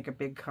wouldn't make a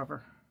big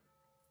cover.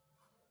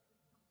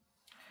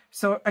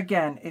 So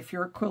again, if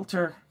you're a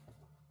quilter,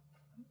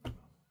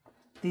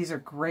 these are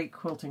great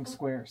quilting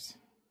squares.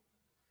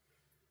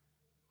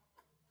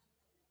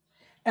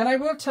 And I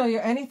will tell you,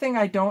 anything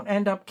I don't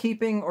end up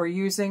keeping or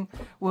using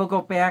will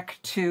go back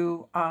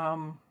to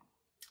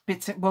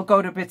will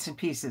go to Bits and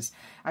Pieces.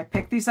 I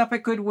pick these up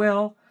at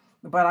Goodwill,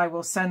 but I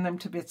will send them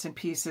to Bits and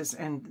Pieces,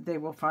 and they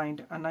will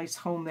find a nice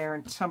home there,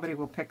 and somebody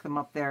will pick them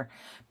up there.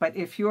 But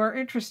if you are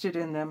interested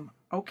in them,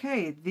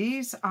 okay,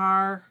 these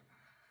are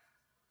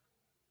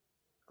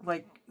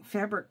like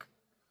fabric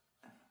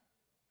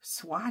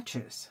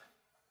swatches.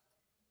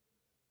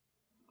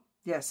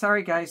 Yeah,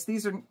 sorry guys,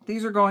 these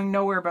are going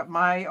nowhere but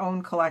my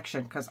own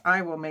collection, because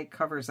I will make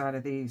covers out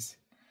of these.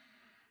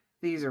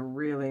 These are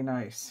really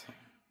nice.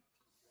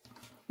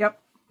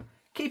 Yep,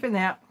 keeping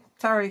that.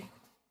 Sorry,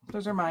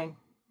 those are mine.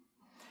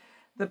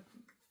 The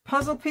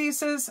puzzle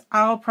pieces,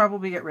 I'll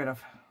probably get rid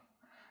of.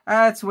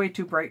 It's way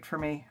too bright for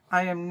me.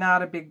 I am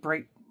not a big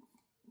bright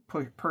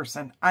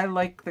person. I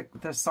like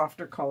the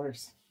softer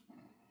colors.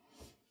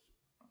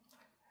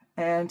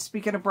 And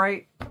speaking of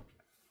bright,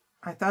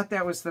 I thought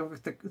that was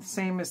the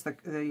same as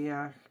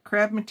the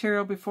crab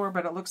material before,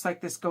 but it looks like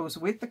this goes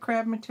with the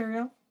crab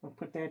material. We'll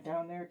put that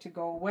down there to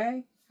go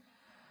away.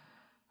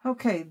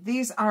 Okay,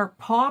 these are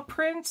paw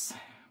prints.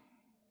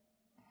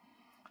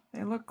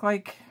 They look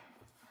like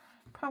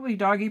probably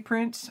doggy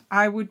prints.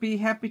 I would be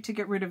happy to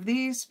get rid of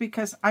these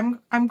because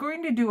I'm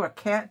going to do a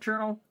cat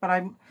journal, but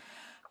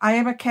I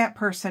am a cat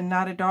person,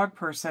 not a dog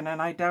person,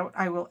 and I doubt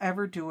I will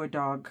ever do a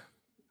dog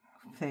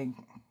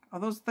thing.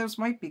 Although those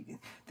might be,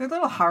 they're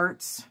little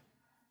hearts.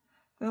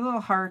 They're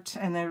little hearts,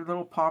 and they're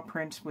little paw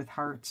prints with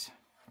hearts.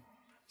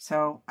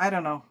 So I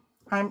don't know.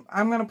 I'm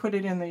going to put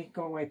it in the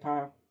go away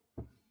pile.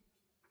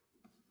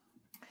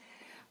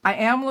 I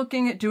am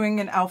looking at doing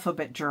an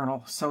alphabet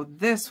journal, so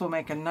this will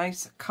make a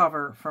nice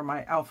cover for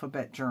my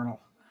alphabet journal.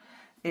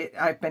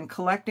 I've been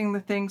collecting the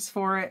things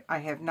for it. I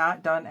have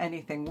not done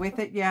anything with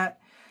it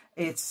yet.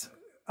 It's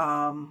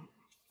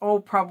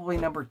probably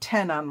number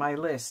 10 on my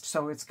list,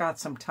 so it's got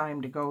some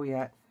time to go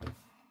yet.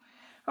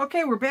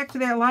 Okay, we're back to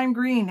that lime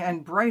green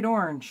and bright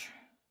orange.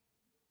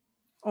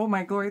 Oh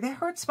my glory, that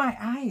hurts my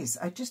eyes.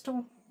 I just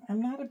don't,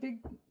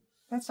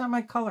 that's not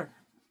my color.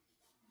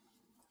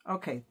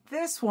 Okay,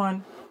 this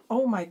one,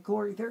 oh my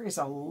glory, there is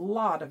a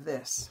lot of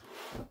this.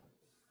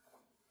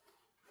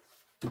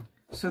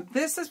 So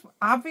this is,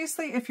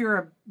 obviously, if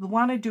you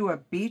want to do a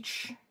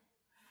beach,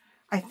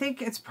 I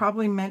think it's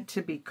probably meant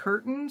to be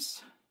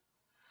curtains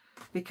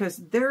because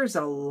there's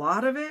a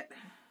lot of it.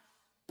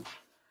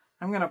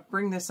 I'm going to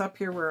bring this up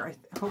here where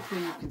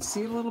hopefully you can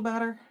see it a little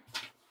better.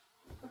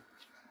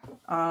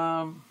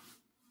 Because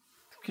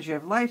you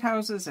have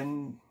lighthouses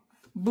and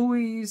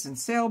buoys and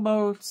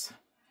sailboats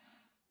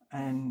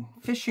and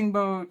fishing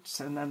boats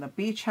and then the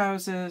beach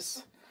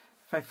houses.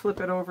 If I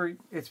flip it over,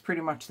 it's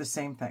pretty much the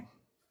same thing.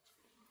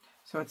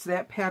 So it's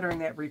that pattern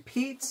that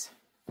repeats.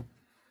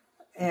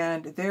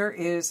 And there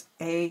is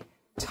a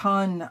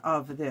ton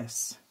of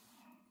this.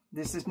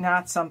 This is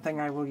not something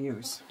I will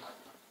use.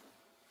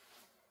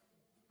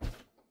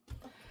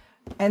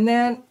 And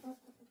then,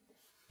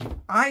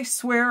 I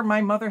swear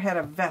my mother had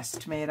a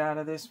vest made out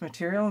of this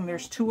material, and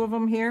there's 2 of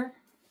them here.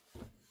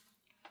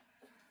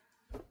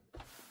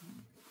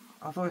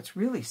 Although it's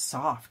really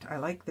soft. I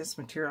like this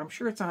material. I'm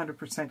sure it's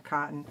 100%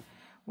 cotton.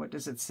 What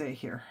does it say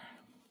here?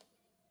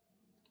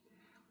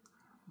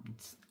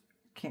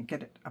 Can't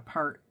get it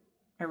apart.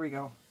 There we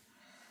go.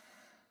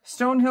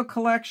 Stonehill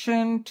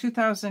Collection,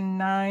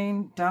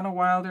 2009, Donna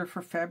Wilder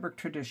for Fabric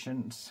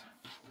Traditions.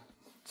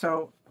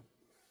 So,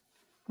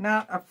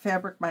 not a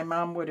fabric my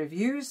mom would have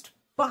used,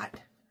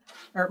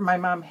 or my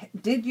mom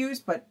did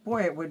use, but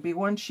boy, it would be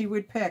one she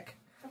would pick.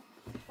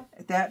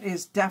 That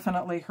is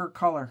definitely her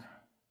color.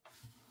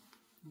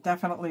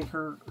 Definitely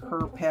her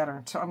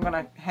pattern. So I'm going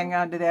to hang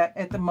on to that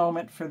at the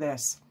moment for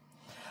this.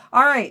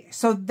 All right,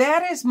 so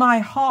that is my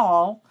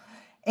haul,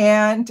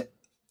 and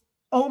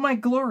oh my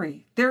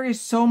glory, there is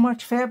so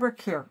much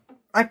fabric here.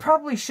 I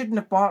probably shouldn't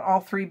have bought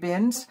all 3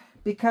 bins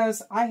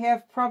because I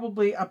have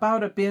probably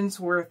about a bin's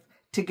worth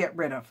to get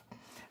rid of.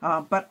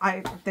 But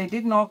they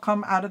didn't all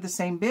come out of the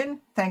same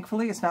bin.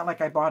 Thankfully, it's not like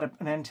I bought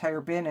an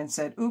entire bin and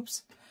said,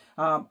 oops.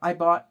 I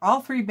bought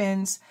all 3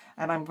 bins,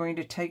 and I'm going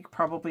to take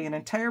probably an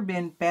entire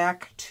bin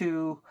back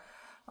to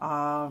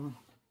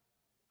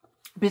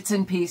Bits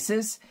and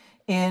Pieces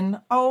in,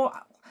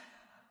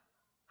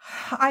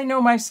 I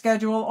know my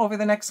schedule over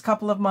the next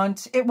couple of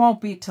months. It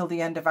won't be till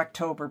the end of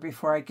October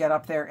before I get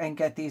up there and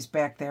get these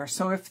back there.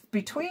 So if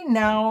between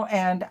now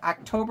and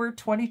October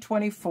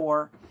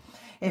 2024,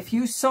 if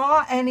you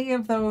saw any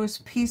of those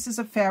pieces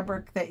of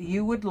fabric that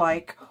you would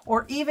like,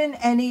 or even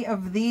any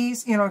of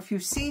these, you know, if you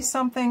see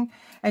something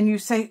and you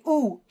say,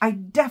 ooh, I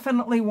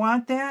definitely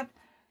want that,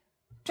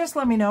 just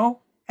let me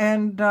know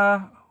and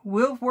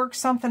we'll work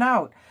something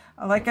out.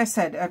 Like I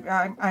said,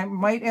 I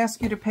might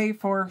ask you to pay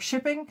for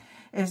shipping,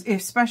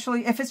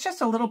 especially if it's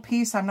just a little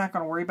piece. I'm not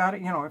going to worry about it.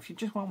 You know, if you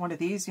just want one of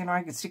these, you know,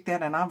 I can stick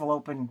that in an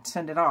envelope and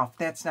send it off.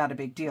 That's not a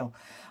big deal.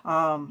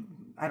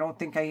 I don't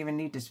think I even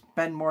need to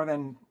spend more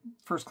than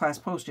first-class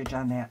postage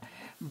on that.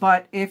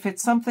 But if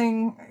it's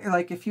something,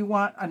 like if you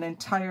want an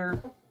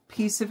entire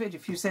piece of it,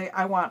 if you say,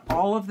 I want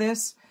all of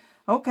this,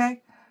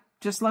 okay,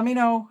 just let me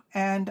know,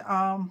 and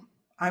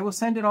I will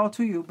send it all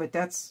to you, but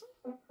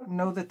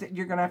know that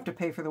you're going to have to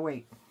pay for the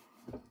wait.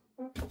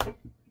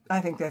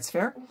 I think that's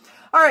fair.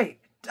 All right.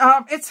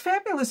 It's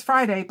Fabulous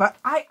Friday, but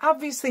I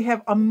obviously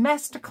have a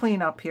mess to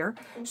clean up here.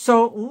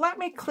 So let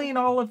me clean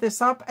all of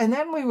this up, and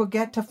then we will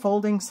get to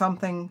folding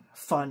something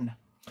fun.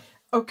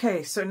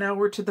 Okay, so now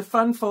we're to the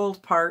fun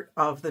fold part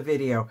of the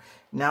video.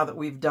 Now that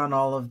we've done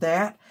all of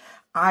that,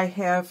 I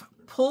have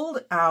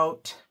pulled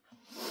out,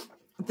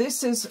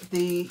 this is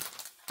the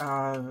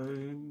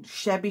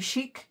Shabby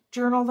Chic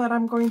journal that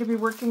I'm going to be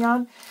working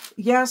on.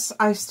 Yes,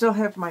 I still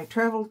have my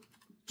travel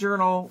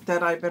journal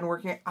that I've been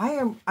working.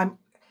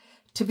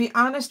 To be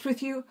honest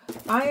with you,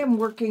 I am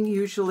working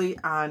usually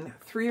on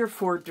 3 or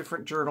 4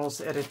 different journals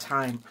at a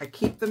time. I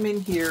keep them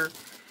in here,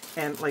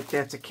 and like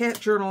that's a cat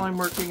journal I'm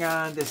working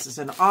on. This is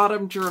an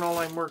autumn journal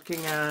I'm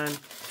working on.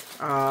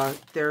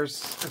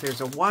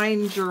 There's a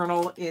wine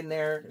journal in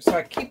there. So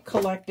I keep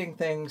collecting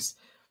things.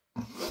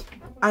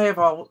 I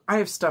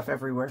have stuff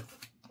everywhere.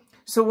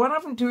 So what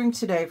I'm doing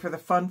today for the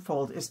fun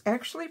fold is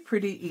actually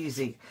pretty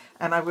easy.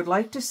 And I would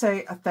like to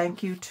say a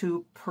thank you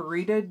to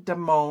Parita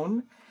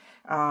Damone.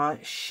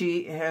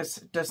 She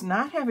does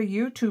not have a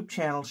YouTube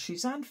channel.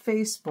 She's on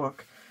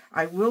Facebook.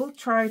 I will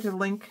try to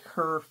link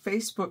her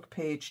Facebook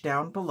page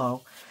down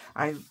below.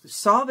 I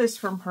saw this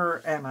from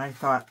her and I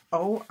thought,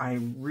 oh, I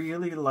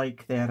really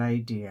like that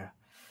idea.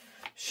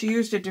 She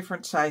used a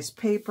different size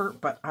paper,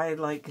 but I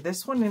like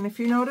this one. And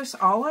if you notice,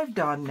 all I've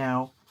done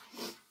now,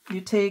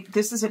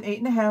 this is an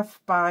 8.5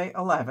 by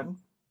 11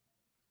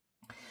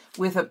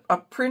 with a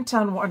print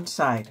on one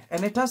side.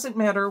 And it doesn't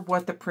matter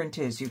what the print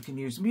is. You can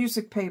use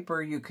music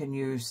paper, you can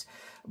use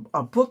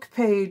a book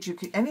page,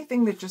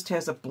 anything that just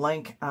has a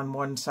blank on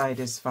one side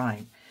is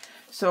fine.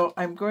 So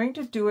I'm going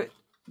to do it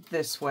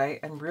this way,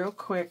 and real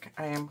quick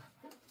I am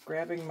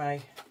grabbing I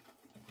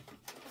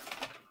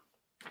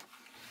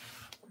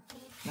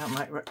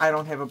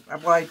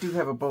do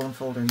have a bone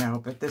folder now,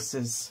 but this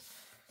is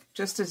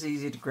just as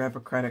easy to grab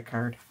a credit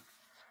card.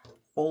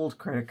 Old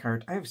credit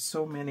card. I have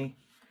so many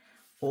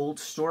old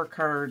store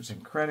cards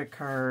and credit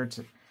cards.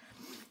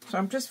 So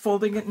I'm just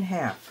folding it in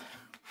half.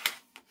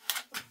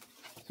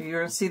 So you're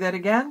going to see that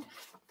again?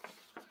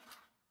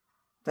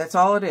 That's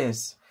all it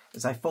is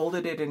I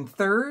folded it in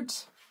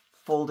thirds,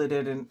 folded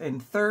it in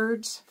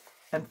thirds,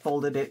 and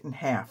folded it in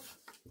half.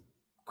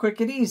 Quick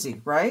and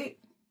easy, right?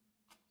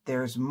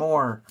 There's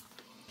more.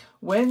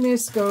 When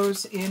this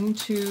goes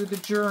into the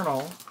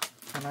journal,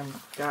 and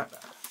I've got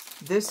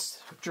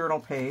this journal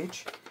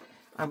page,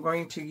 I'm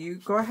going to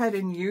go ahead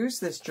and use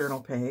this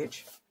journal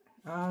page.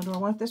 Do I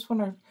want this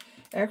one? Or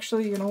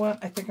actually, you know what?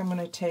 I think I'm going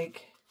to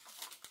take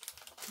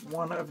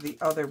one of the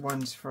other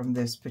ones from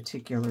this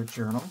particular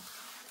journal.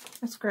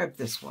 Let's grab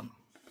this one.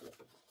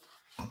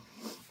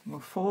 We'll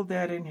fold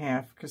that in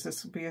half because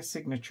this will be a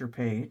signature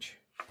page.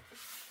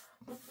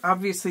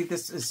 Obviously,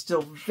 this is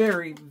still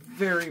very,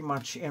 very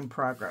much in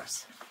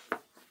progress.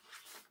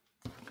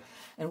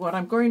 And what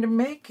I'm going to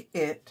make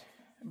it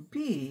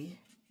be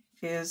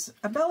is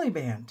a belly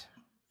band.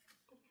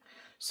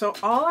 So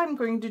all I'm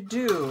going to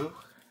do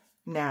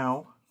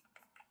now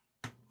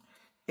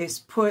is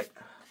put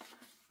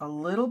a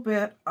little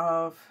bit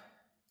of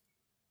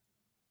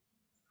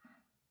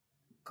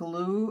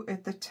glue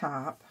at the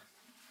top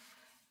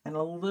and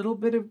a little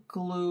bit of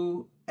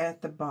glue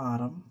at the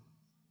bottom.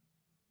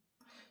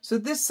 So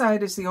this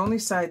side is the only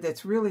side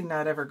that's really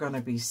not ever going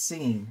to be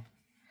seen.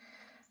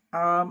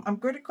 I'm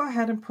going to go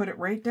ahead and put it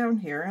right down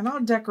here, and I'll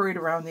decorate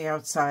around the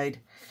outside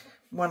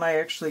when I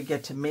actually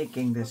get to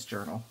making this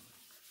journal.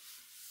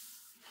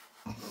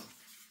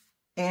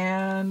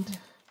 And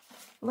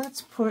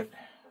let's put,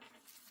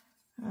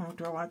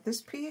 do I want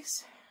this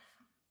piece?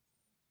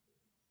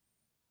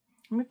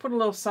 Let me put a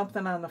little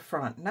something on the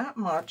front. Not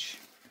much,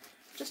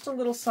 just a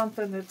little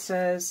something that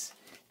says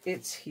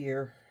it's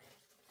here.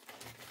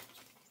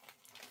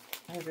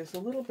 There's a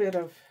little bit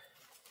of,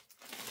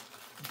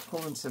 I'm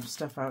pulling some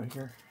stuff out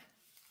here.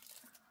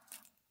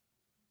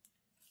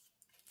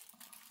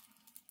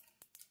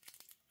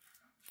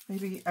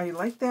 Maybe I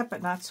like that,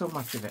 but not so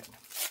much of it.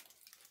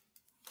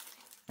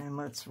 And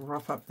let's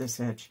rough up this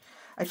edge.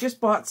 I just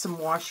bought some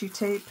washi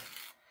tape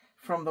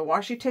from the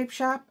washi tape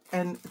shop,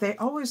 and they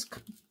always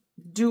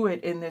do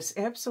it in this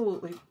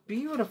absolutely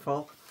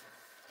beautiful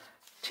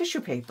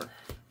tissue paper.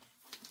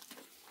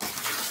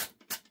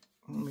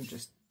 Let me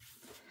just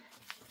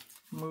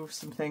move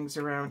some things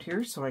around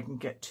here so I can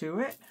get to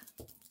it.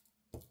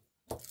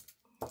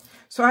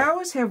 So I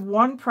always have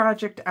one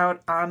project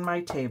out on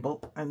my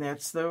table, and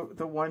that's the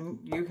one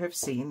you have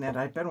seen that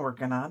I've been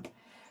working on.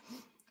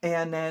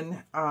 And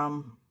then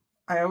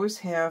I always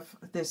have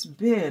this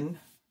bin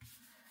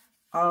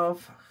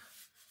of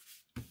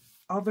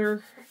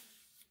other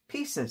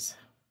pieces.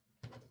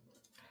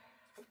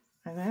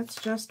 And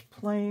that's just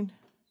plain.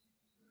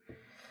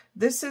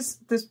 This is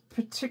this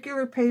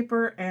particular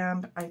paper,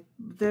 and I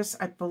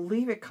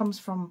believe it comes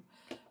from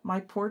My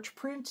Porch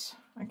Prints.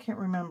 I can't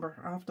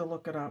remember. I'll have to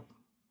look it up.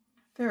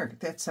 There,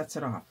 that sets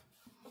it off.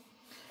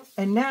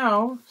 And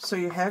now, so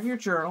you have your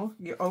journal,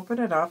 you open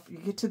it up, you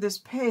get to this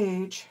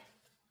page,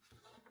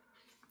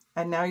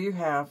 And now you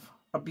have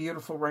a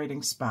beautiful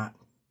writing spot.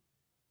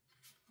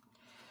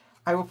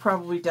 I will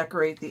probably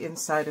decorate the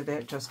inside of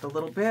that just a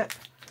little bit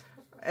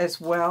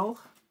as well.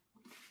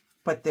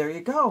 But there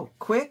you go.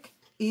 Quick,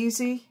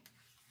 easy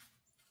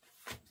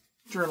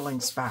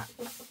journaling spot.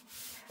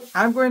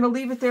 I'm going to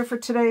leave it there for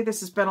today. This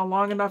has been a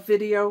long enough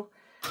video.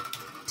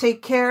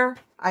 Take care.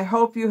 I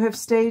hope you have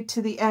stayed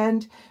to the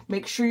end.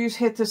 Make sure you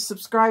hit the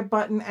subscribe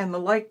button and the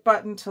like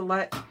button to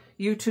let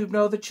YouTube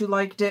know that you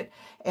liked it.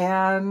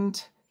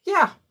 And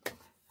yeah,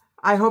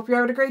 I hope you're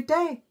having a great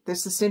day.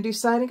 This is Cindy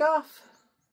signing off.